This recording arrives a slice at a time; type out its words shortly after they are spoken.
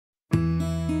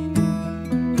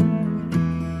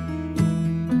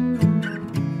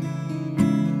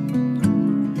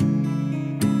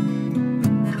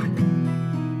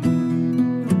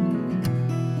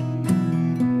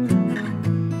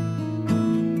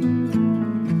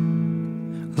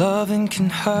Loving can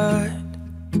hurt.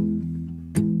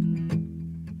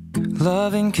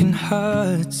 Loving can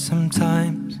hurt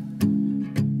sometimes,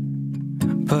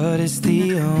 but it's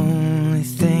the only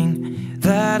thing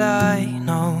that I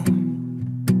know.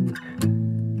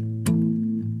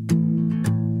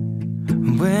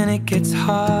 When it gets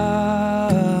hard,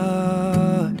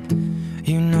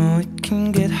 you know it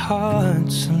can get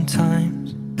hard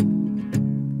sometimes.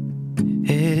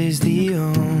 It is the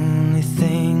only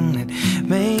thing that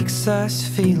makes us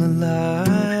feel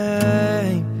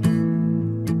alive.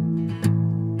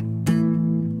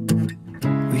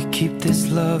 We keep this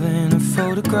love in a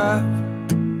photograph.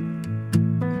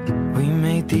 We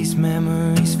made these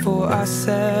memories for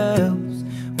ourselves,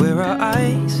 where our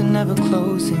eyes are never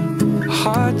closing, our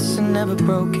hearts are never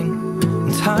broken,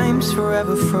 and time's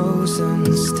forever frozen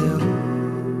still.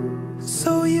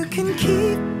 So you can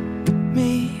keep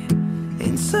me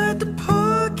inside the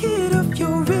pocket of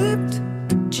your ripped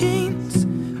jeans,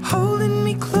 holding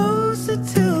me closer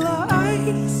till our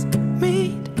eyes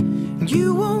meet.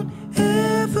 You won't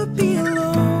ever be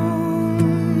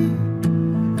alone.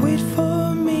 Wait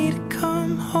for me to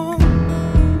come home.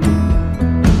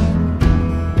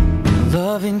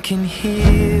 Loving can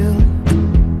heal.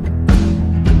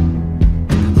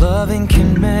 Loving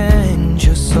can mend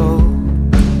your soul,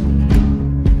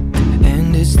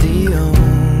 and it's the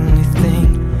only thing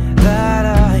that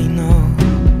I know.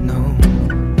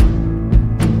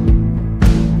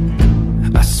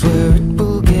 I swear it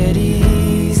will get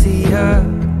easier.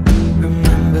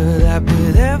 Remember that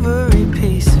with every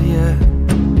piece of you.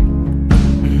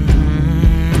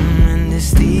 And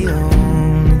it's the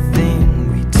only thing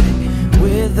we take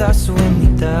with us when we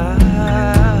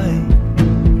die.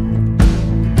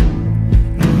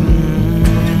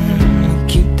 We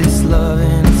keep this love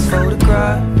in its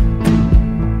photograph.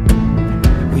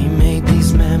 We made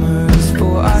these memories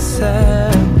for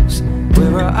ourselves,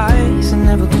 where our eyes are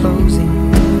never closing,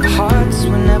 our hearts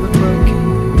were never broken,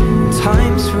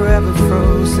 time's forever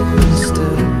frozen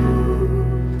still.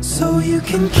 So you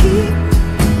can keep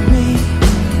me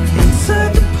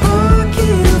inside the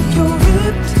pocket of your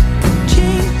ripped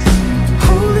jeans,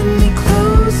 holding me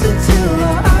closer till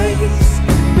our eyes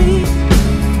meet.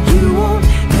 You won't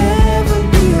ever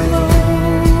be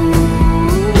alone.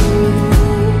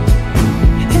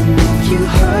 And if you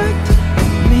hurt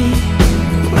me,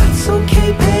 that's okay,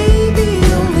 baby.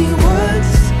 Only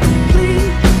words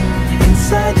bleed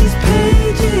inside these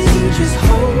pages. You just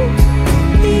hold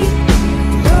me,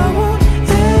 and I won't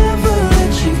ever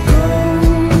let you go.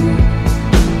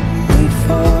 Wait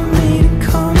for me to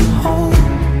come home.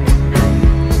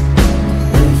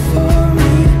 Wait for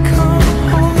me to come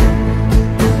home.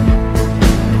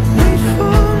 Wait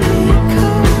for me to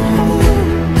come home.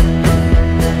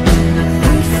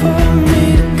 Wait for me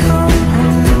to come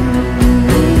home.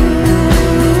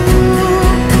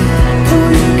 Oh,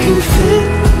 you can fit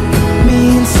me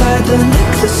inside the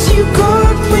necklace you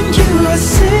got when you were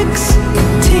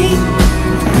 16,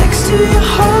 next to your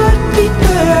heartbeat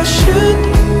where I should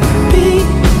be.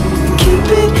 Keep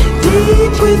it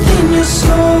deep within your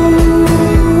soul.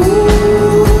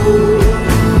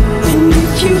 And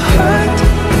if you hurt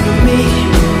me,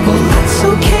 well, that's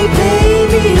okay,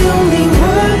 baby. Only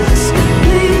words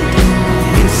bleed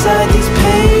inside these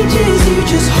pages. You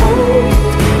just hold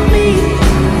me,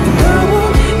 and I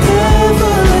won't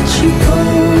ever let you go.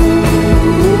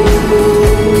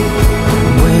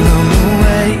 When I'm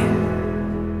away,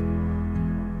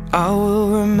 I will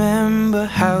remember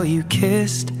how you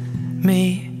kissed me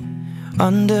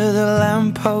under the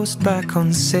lamppost back on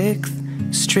 6th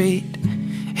Street,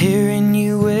 hearing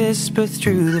you whisper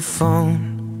through the phone.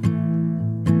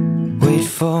 Wait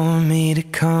for me to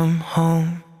come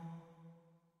home.